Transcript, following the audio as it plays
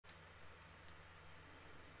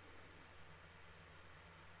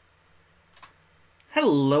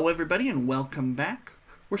Hello everybody and welcome back.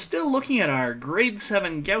 We're still looking at our grade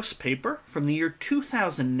 7 Gauss paper from the year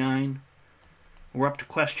 2009. We're up to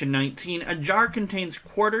question 19. A jar contains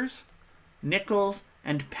quarters, nickels,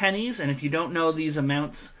 and pennies, and if you don't know these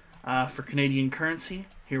amounts for Canadian currency,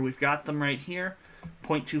 here we've got them right here.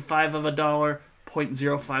 0.25 of a dollar,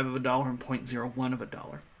 0.05 of a dollar, and 0.01 of a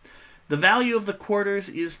dollar. The value of the quarters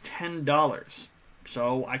is $10,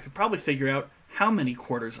 so I could probably figure out how many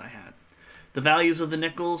quarters I had. The value of the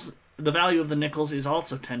nickels is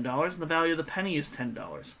also $10, and the value of the penny is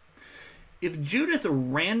 $10. If Judith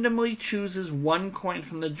randomly chooses one coin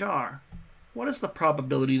from the jar, what is the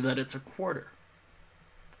probability that it's a quarter?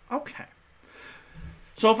 Okay.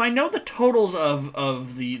 So if I know the totals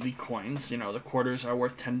of the coins, the quarters are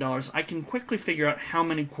worth $10, I can quickly figure out how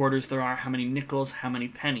many quarters there are, how many nickels, how many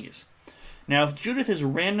pennies. Now, if Judith is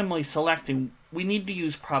randomly selecting, we need to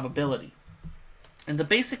use probability. And the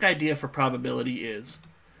basic idea for probability is,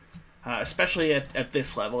 especially at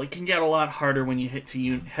this level, it can get a lot harder when you head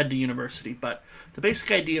to university, but the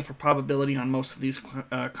basic idea for probability on most of these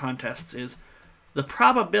contests is the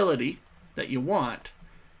probability that you want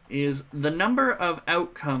is the number of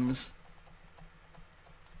outcomes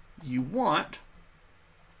you want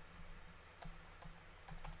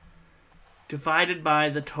divided by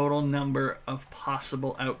the total number of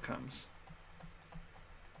possible outcomes.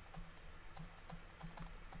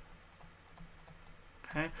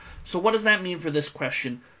 Okay. So what does that mean for this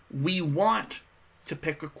question? We want to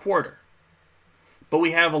pick a quarter, but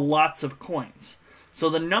we have lots of coins. So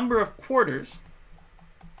the number of quarters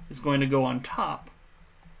is going to go on top,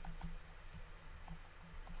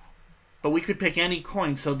 but we could pick any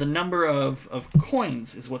coin, so the number of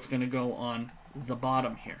coins is what's going to go on the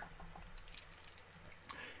bottom here.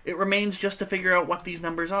 It remains just to figure out what these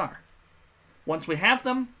numbers are. Once we have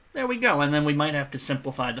them, there we go, and then we might have to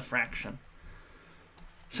simplify the fraction.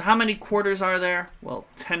 So how many quarters are there? Well,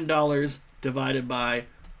 $10 divided by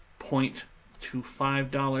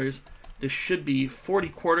 $0.25. This should be 40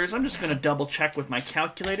 quarters. I'm just going to double check with my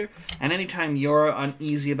calculator. And anytime you're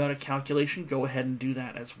uneasy about a calculation, go ahead and do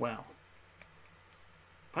that as well.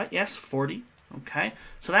 But yes, 40. Okay.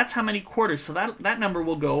 So that's how many quarters. So that number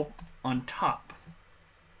will go on top.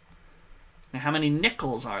 Now, how many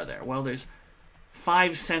nickels are there? Well, there's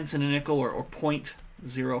 5 cents in a nickel, or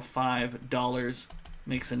 $0.05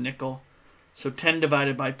 makes a nickel. So 10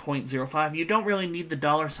 divided by 0.05. You don't really need the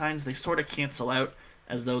dollar signs. They sort of cancel out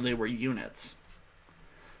as though they were units.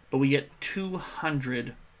 But we get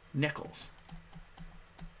 200 nickels.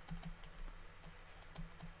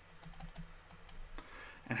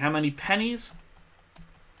 And how many pennies?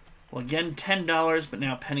 Well, again, $10, but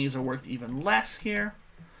now pennies are worth even less here.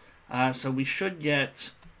 So we should get,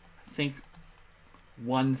 I think,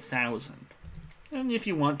 1,000. And if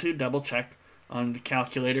you want to, double check on the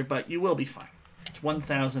calculator, but you will be fine. It's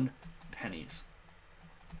 1,000 pennies.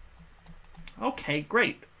 Okay,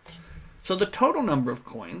 great. So the total number of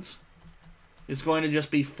coins is going to just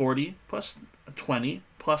be 40 plus 20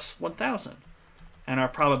 plus 1,000. And our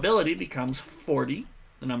probability becomes 40,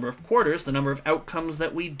 the number of quarters, the number of outcomes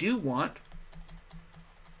that we do want,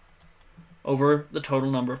 over the total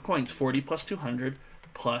number of coins, 40 plus 200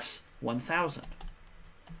 plus 1,000.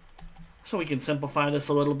 So we can simplify this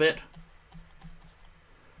a little bit.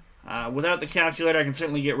 Without the calculator, I can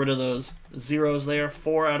certainly get rid of those zeros there.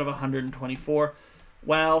 4 out of 124.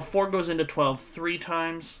 Well, 4 goes into 12 3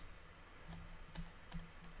 times.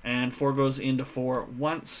 And 4 goes into 4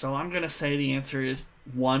 once. So I'm going to say the answer is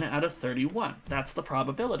 1 out of 31. That's the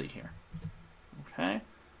probability here. Okay?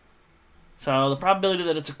 So the probability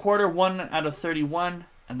that it's a quarter, 1 out of 31.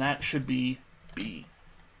 And that should be B.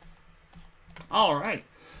 All right.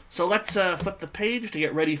 So let's flip the page to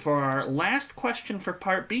get ready for our last question for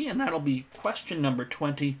part B, and that'll be question number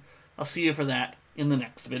 20. I'll see you for that in the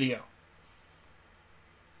next video.